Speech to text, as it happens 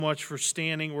Much for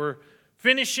standing. We're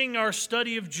finishing our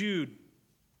study of Jude.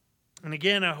 And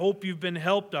again, I hope you've been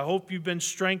helped. I hope you've been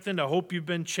strengthened. I hope you've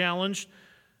been challenged.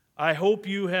 I hope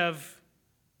you have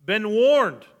been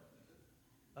warned.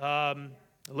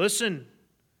 Listen,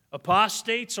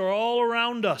 apostates are all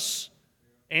around us.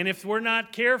 And if we're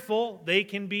not careful, they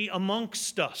can be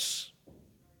amongst us.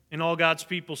 And all God's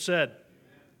people said.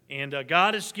 And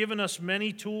God has given us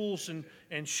many tools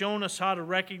and shown us how to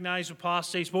recognize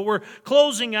apostates. But we're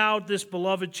closing out this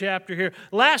beloved chapter here.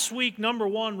 Last week,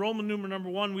 Roman numeral number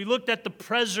 1, we looked at the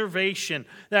preservation.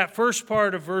 That first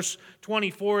part of verse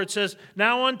 24, it says,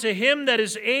 "Now unto him that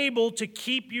is able to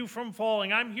keep you from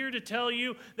falling." I'm here to tell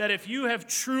you that if you have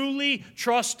truly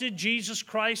trusted Jesus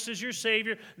Christ as your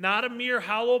Savior, not a mere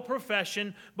hollow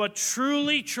profession, but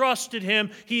truly trusted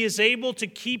Him, He is able to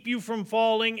keep you from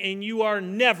falling, and you are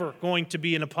never going to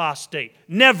be an apostate.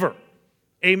 Never.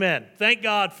 Amen. Thank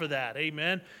God for that.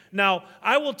 Amen. Now,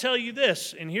 I will tell you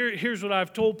this, and here's what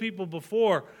I've told people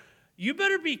before. You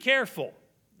better be careful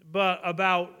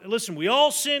listen, we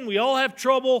all sin, we all have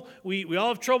trouble, we all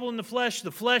have trouble in the flesh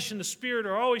and the spirit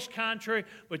are always contrary,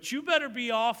 but you better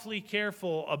be awfully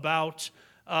careful about,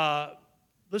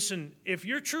 listen, if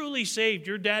you're truly saved,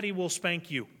 your daddy will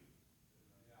spank you.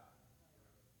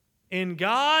 And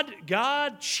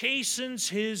God chastens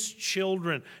His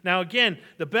children. Now again,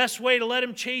 the best way to let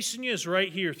Him chasten you is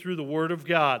right here through the Word of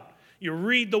God. You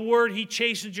read the Word, He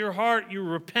chastens your heart, you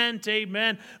repent,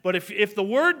 amen. But if the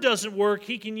Word doesn't work,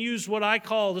 He can use what I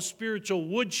call the spiritual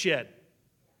woodshed.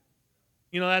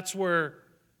 You know, that's where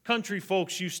country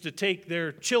folks used to take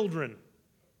their children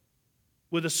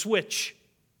with a switch.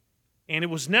 And it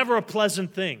was never a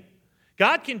pleasant thing.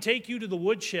 God can take you to the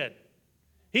woodshed.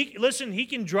 He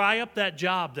can dry up that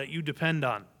job that you depend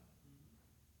on.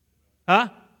 Huh?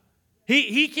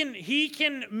 He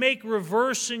can make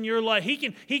reverse in your life. He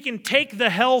can take the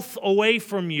health away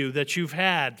from you that you've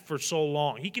had for so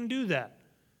long. He can do that.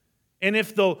 And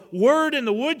if the word in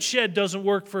the woodshed doesn't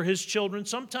work for His children,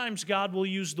 sometimes God will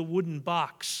use the wooden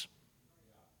box.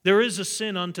 There is a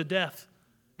sin unto death.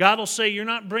 God will say, "You're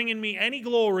not bringing me any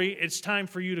glory. It's time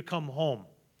for you to come home."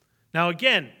 Now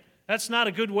again, that's not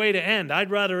a good way to end. I'd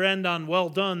rather end on, "Well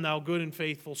done, thou good and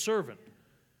faithful servant."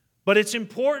 But it's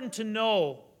important to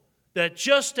know that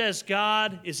just as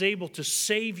God is able to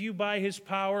save you by His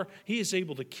power, He is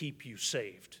able to keep you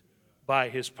saved by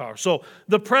His power. So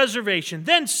the preservation.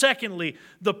 Then secondly,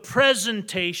 the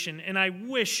presentation. And I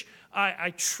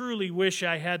truly wish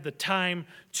I had the time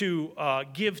to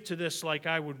give to this like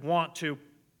I would want to.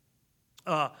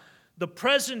 The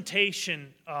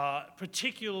presentation,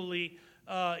 particularly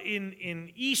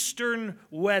in Eastern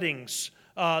weddings,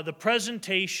 the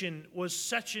presentation was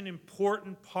such an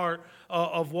important part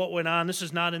of what went on. This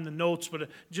is not in the notes, but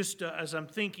just as I'm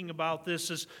thinking about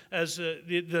this, as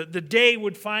the day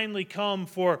would finally come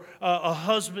for a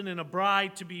husband and a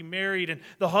bride to be married, and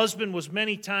the husband was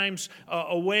many times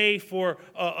away for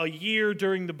a year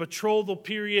during the betrothal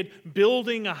period,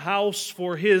 building a house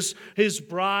for his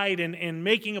bride and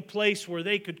making a place where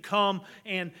they could come,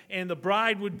 and the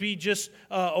bride would be just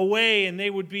away, and they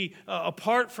would be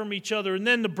apart from each other, and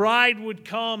then the bride would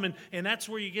come, and that's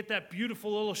where you get that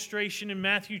beautiful illustration in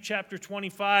Matthew chapter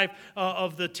 25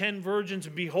 of the 10 virgins.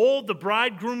 And behold, the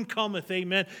bridegroom cometh,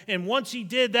 amen. And once he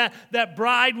did that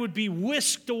bride would be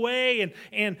whisked away,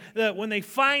 and when they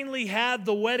finally had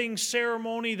the wedding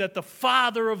ceremony, that the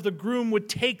father of the groom would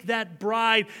take that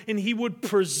bride and he would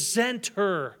present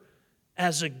her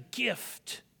as a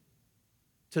gift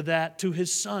to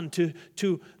his son,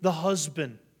 to the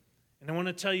husband. And I want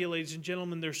to tell you, ladies and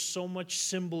gentlemen, there's so much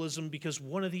symbolism, because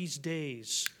one of these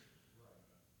days,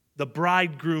 the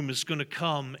bridegroom is going to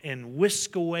come and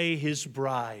whisk away his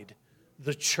bride,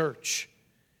 the church.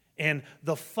 And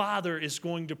the Father is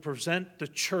going to present the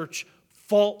church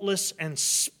faultless and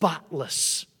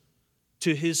spotless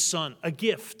to His Son, a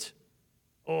gift.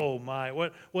 Oh my,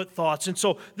 what thoughts. And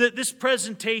so this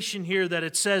presentation here that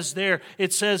it says there,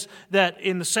 it says that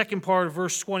in the second part of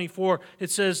verse 24, it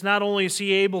says, "Not only is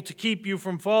He able to keep you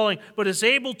from falling, but is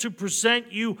able to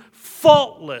present you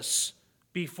faultless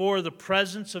before the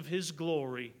presence of His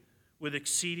glory with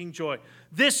exceeding joy."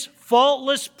 This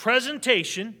faultless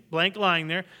presentation, blank line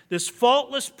there, this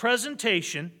faultless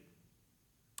presentation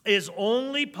is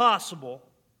only possible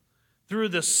through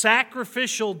the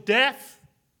sacrificial death,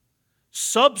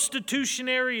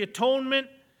 substitutionary atonement,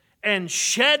 and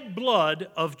shed blood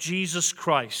of Jesus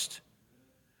Christ.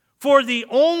 For the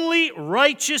only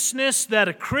righteousness that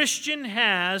a Christian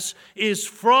has is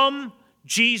from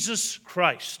Jesus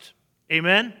Christ.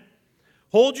 Amen?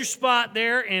 hold your spot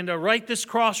there and write this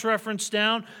cross-reference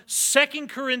down. 2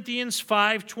 Corinthians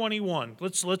 5:21.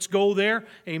 Let's go there.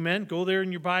 Amen. Go there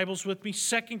in your Bibles with me.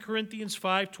 2 Corinthians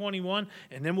 5:21.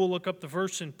 And then we'll look up the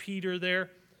verse in Peter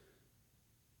there.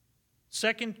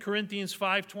 2 Corinthians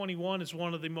 5:21 is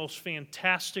one of the most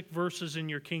fantastic verses in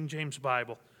your King James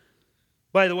Bible.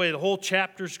 By the way, the whole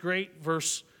chapter's great.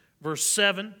 Verse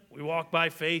 7, we walk by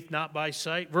faith, not by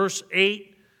sight. Verse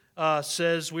 8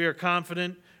 says, we are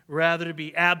confident rather to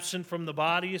be absent from the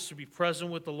body is to be present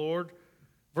with the Lord.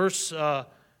 Verse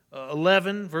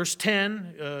 11, verse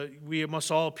 10, we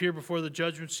must all appear before the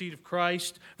judgment seat of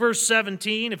Christ. Verse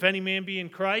 17, if any man be in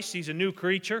Christ, he's a new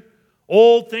creature.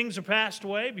 Old things are passed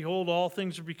away. Behold, all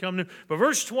things are become new. But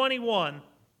verse 21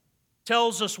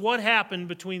 tells us what happened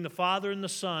between the Father and the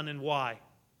Son and why.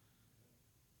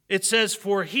 It says,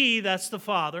 for he, that's the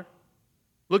Father.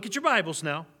 Look at your Bibles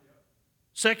now.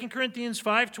 2 Corinthians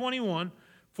 5:21.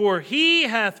 For he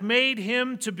hath made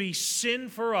him to be sin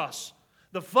for us.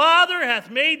 The Father hath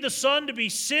made the Son to be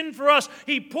sin for us.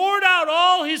 He poured out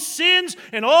all his sins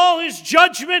and all his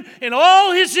judgment and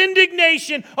all his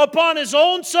indignation upon his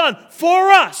own Son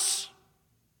for us.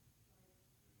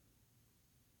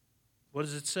 What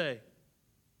does it say?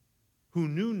 Who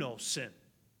knew no sin.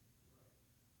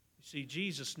 You see,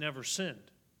 Jesus never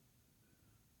sinned.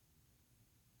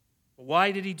 But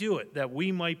why did he do it? That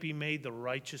we might be made the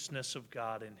righteousness of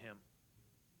God in him.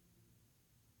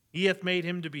 He hath made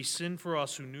him to be sin for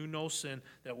us who knew no sin,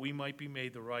 that we might be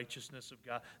made the righteousness of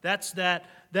God. That's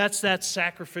that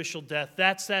sacrificial death.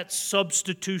 That's that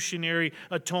substitutionary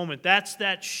atonement. That's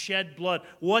that shed blood.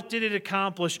 What did it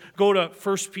accomplish? Go to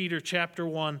 1 Peter chapter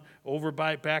 1,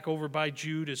 back over by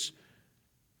Jude is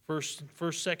 1st,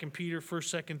 2nd Peter,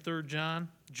 1st, 2nd, 3rd John,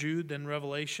 Jude, then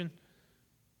Revelation.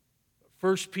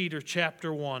 1 Peter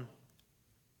chapter 1.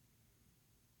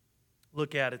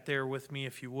 Look at it there with me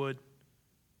if you would.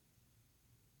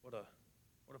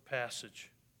 What a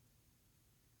passage.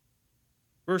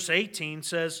 Verse 18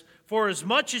 says, for as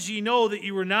much as ye know that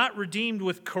you were not redeemed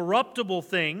with corruptible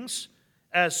things,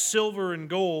 as silver and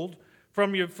gold,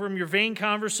 from your vain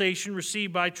conversation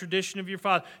received by tradition of your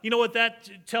father. You know what that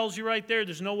tells you right there?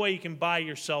 There's no way you can buy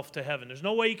yourself to heaven. There's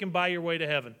no way you can buy your way to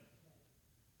heaven.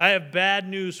 I have bad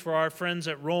news for our friends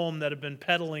at Rome that have been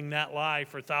peddling that lie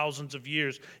for thousands of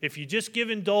years. If you just give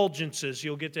indulgences,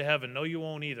 you'll get to heaven. No, you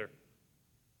won't either.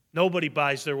 Nobody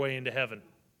buys their way into heaven.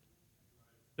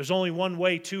 There's only one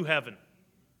way to heaven.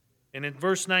 And in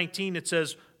verse 19 it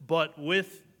says, but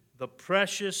with the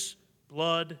precious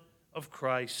blood of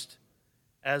Christ,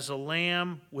 as a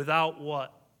lamb without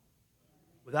what?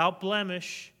 Without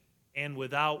blemish and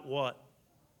without what?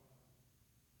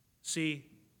 See,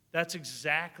 that's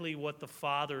exactly what the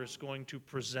Father is going to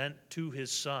present to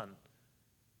his Son.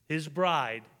 His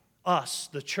bride, us,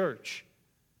 the church,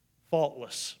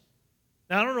 faultless.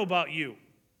 Now, I don't know about you,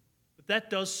 but that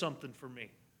does something for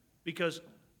me. Because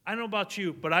I don't know about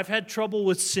you, but I've had trouble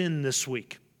with sin this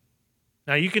week.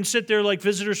 Now, you can sit there like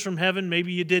visitors from heaven.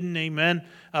 Maybe you didn't, amen.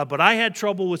 But I had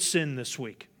trouble with sin this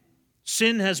week.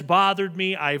 Sin has bothered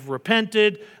me. I've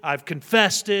repented. I've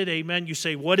confessed it, amen. You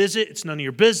say, what is it? It's none of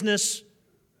your business.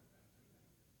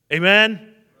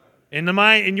 Amen.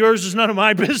 And yours is none of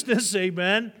my business,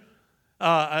 amen.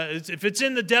 If it's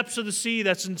in the depths of the sea,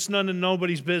 it's none of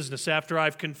nobody's business after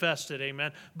I've confessed it,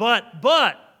 amen. But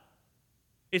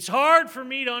it's hard for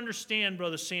me to understand,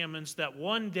 Brother Sammons, that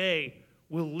one day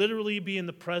we'll literally be in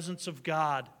the presence of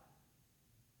God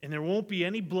and there won't be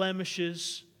any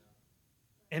blemishes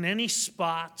and any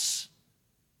spots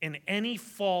and any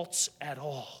faults at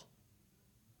all.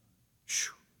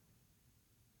 Whew.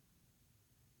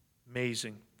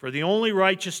 Amazing. For the only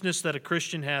righteousness that a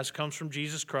Christian has comes from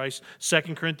Jesus Christ,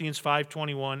 2 Corinthians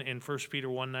 5:21 and 1 Peter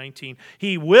 1:19.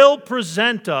 He will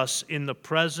present us in the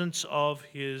presence of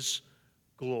his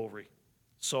glory.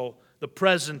 So, the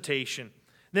presentation.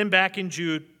 Then back in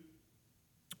Jude,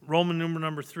 Roman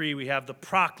number 3, we have the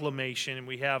proclamation, and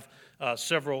we have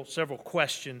several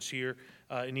questions here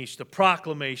in each. The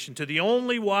proclamation. To the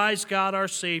only wise God our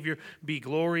Savior be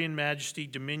glory and majesty,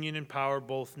 dominion and power,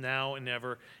 both now and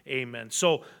ever. Amen.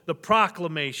 So, the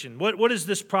proclamation. What is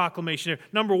this proclamation here?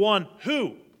 Number 1,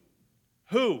 who?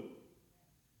 Who?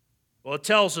 Well, it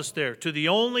tells us there. To the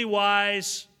only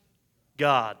wise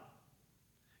God.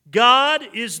 God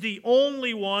is the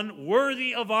only one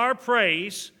worthy of our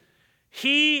praise.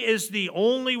 He is the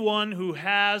only one who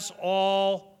has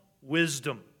all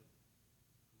wisdom.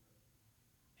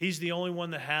 He's the only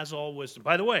one that has all wisdom.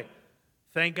 By the way,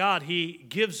 thank God he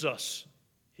gives us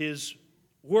his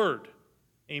word.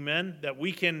 Amen? That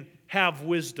we can have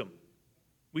wisdom.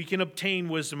 We can obtain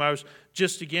wisdom. I was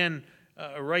just again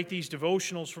write these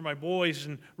devotionals for my boys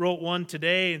and wrote one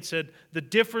today and said, the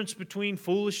difference between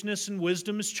foolishness and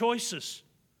wisdom is choices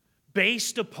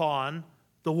based upon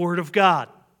the Word of God,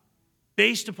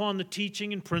 based upon the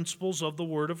teaching and principles of the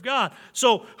Word of God.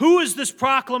 So who is this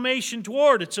proclamation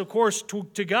toward? It's, of course,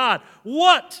 to God.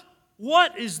 What?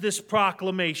 What is this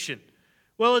proclamation?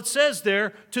 Well, it says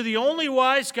there, to the only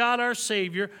wise God our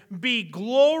Savior, be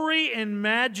glory and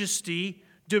majesty,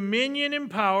 dominion and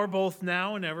power, both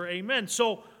now and ever. Amen.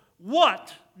 So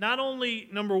what? Not only,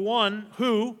 number one,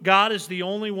 who? God is the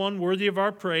only one worthy of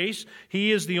our praise.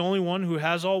 He is the only one who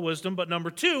has all wisdom. But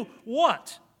number two,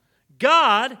 what?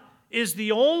 God is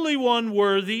the only one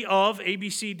worthy of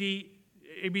ABCD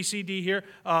here.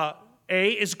 A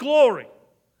is glory,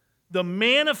 the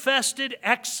manifested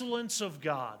excellence of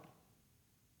God.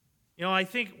 You know, I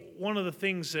think one of the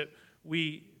things that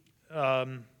we,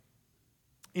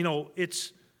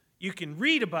 you can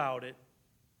read about it,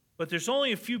 but there's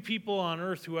only a few people on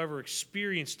earth who ever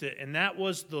experienced it, and that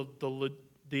was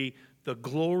the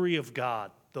glory of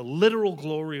God, the literal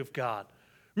glory of God.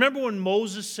 Remember when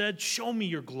Moses said, show me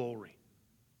your glory.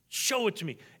 Show it to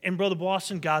me. And Brother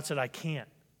Boston, God said, I can't.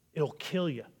 It'll kill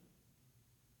you.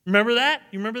 Remember that?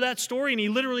 You remember that story? And he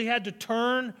literally had to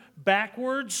turn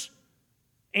backwards,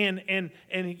 and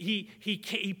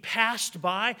he passed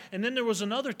by. And then there was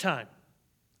another time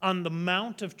on the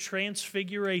Mount of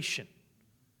Transfiguration,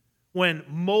 when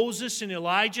Moses and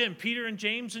Elijah and Peter and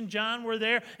James and John were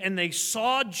there, and they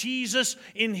saw Jesus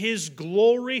in his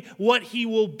glory, what he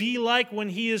will be like when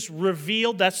he is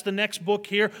revealed. That's the next book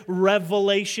here,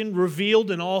 Revelation,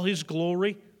 revealed in all his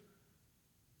glory.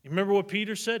 You remember what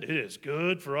Peter said? It is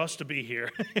good for us to be here.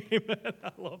 Amen.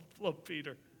 I love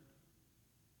Peter.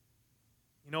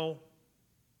 You know,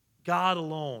 God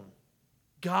alone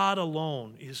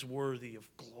is worthy of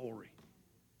glory.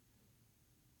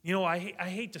 You know, I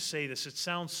hate to say this. It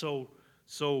sounds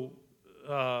so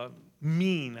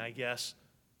mean, I guess.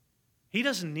 He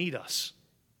doesn't need us.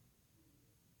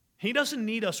 He doesn't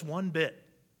need us one bit.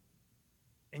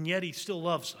 And yet he still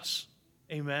loves us.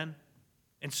 Amen?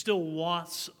 And still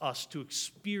wants us to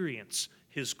experience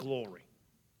his glory.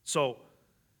 So,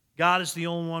 God is the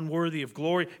only one worthy of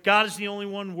glory. God is the only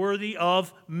one worthy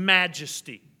of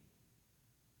majesty.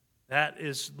 That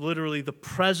is literally the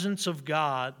presence of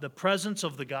God, the presence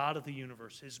of the God of the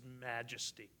universe, his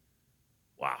majesty.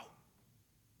 Wow.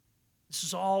 This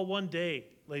is all one day,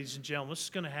 ladies and gentlemen. This is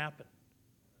going to happen.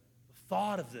 The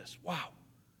thought of this, wow.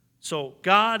 So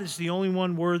God is the only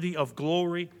one worthy of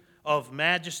glory, of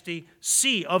majesty.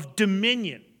 C, of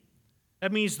dominion.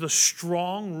 That means the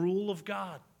strong rule of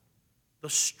God. The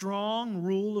strong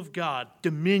rule of God,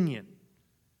 dominion.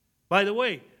 By the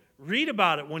way, read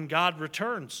about it when God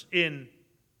returns in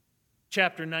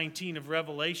chapter 19 of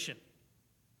Revelation.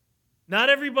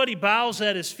 Not everybody bows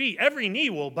at his feet. Every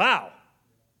knee will bow.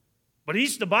 But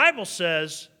the Bible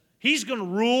says he's going to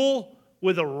rule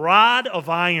with a rod of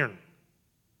iron.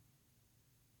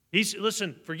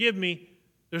 Listen, forgive me,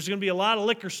 there's going to be a lot of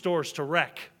liquor stores to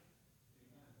wreck.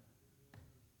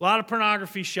 A lot of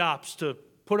pornography shops to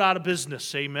put out of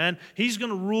business, amen? He's going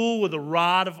to rule with a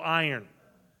rod of iron.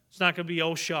 It's not going to be,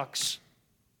 oh shucks.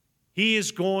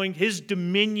 His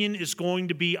dominion is going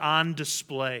to be on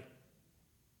display.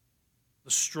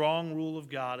 The strong rule of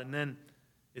God. And then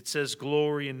it says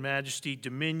glory and majesty,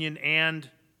 dominion and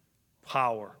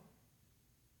power.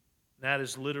 That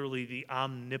is literally the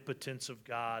omnipotence of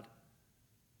God.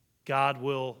 God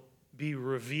will be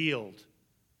revealed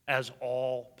as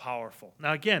all-powerful.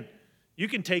 Now again, you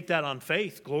can take that on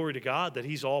faith, glory to God, that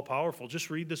he's all-powerful. Just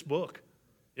read this book.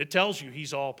 It tells you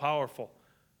he's all-powerful.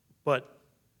 But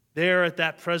there at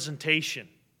that presentation,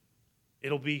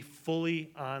 it'll be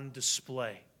fully on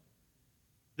display.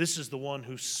 This is the one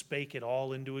who spake it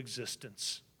all into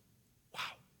existence. Wow.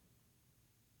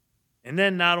 And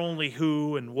then not only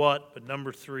who and what, but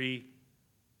number 3,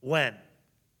 when.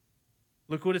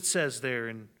 Look what it says there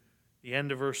in the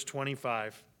end of verse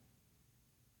 25.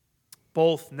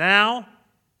 Both now,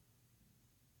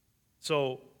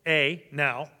 so A,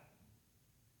 now.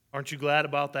 Aren't you glad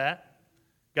about that?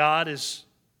 God is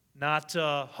not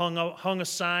hung a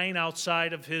sign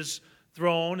outside of his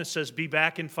throne. It says, be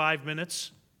back in 5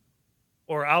 minutes.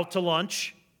 Or out to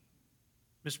lunch.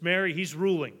 Miss Mary, he's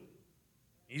ruling.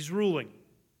 He's ruling.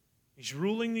 He's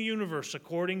ruling the universe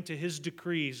according to his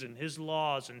decrees and his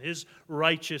laws and his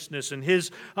righteousness and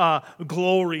his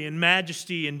glory and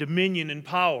majesty and dominion and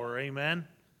power. Amen?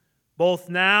 Both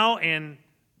now and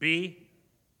B,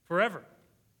 forever.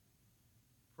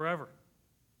 Forever.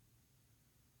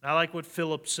 I like what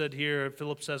Philip said here.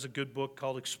 Philip has a good book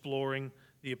called Exploring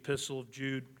the Epistle of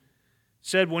Jude.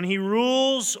 said, when he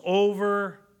rules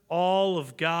over all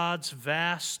of God's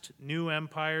vast new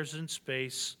empires in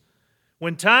space,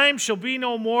 when time shall be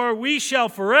no more, we shall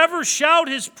forever shout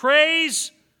his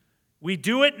praise. We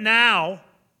do it now.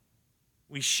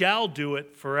 We shall do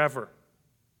it forever.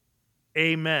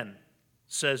 Amen,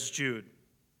 says Jude.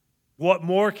 What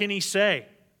more can he say?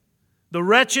 The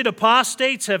wretched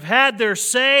apostates have had their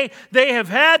say. They have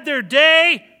had their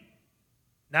day.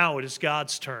 Now it is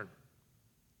God's turn.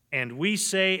 And we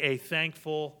say a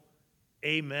thankful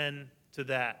amen to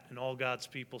that. And all God's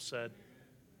people said,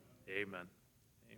 amen.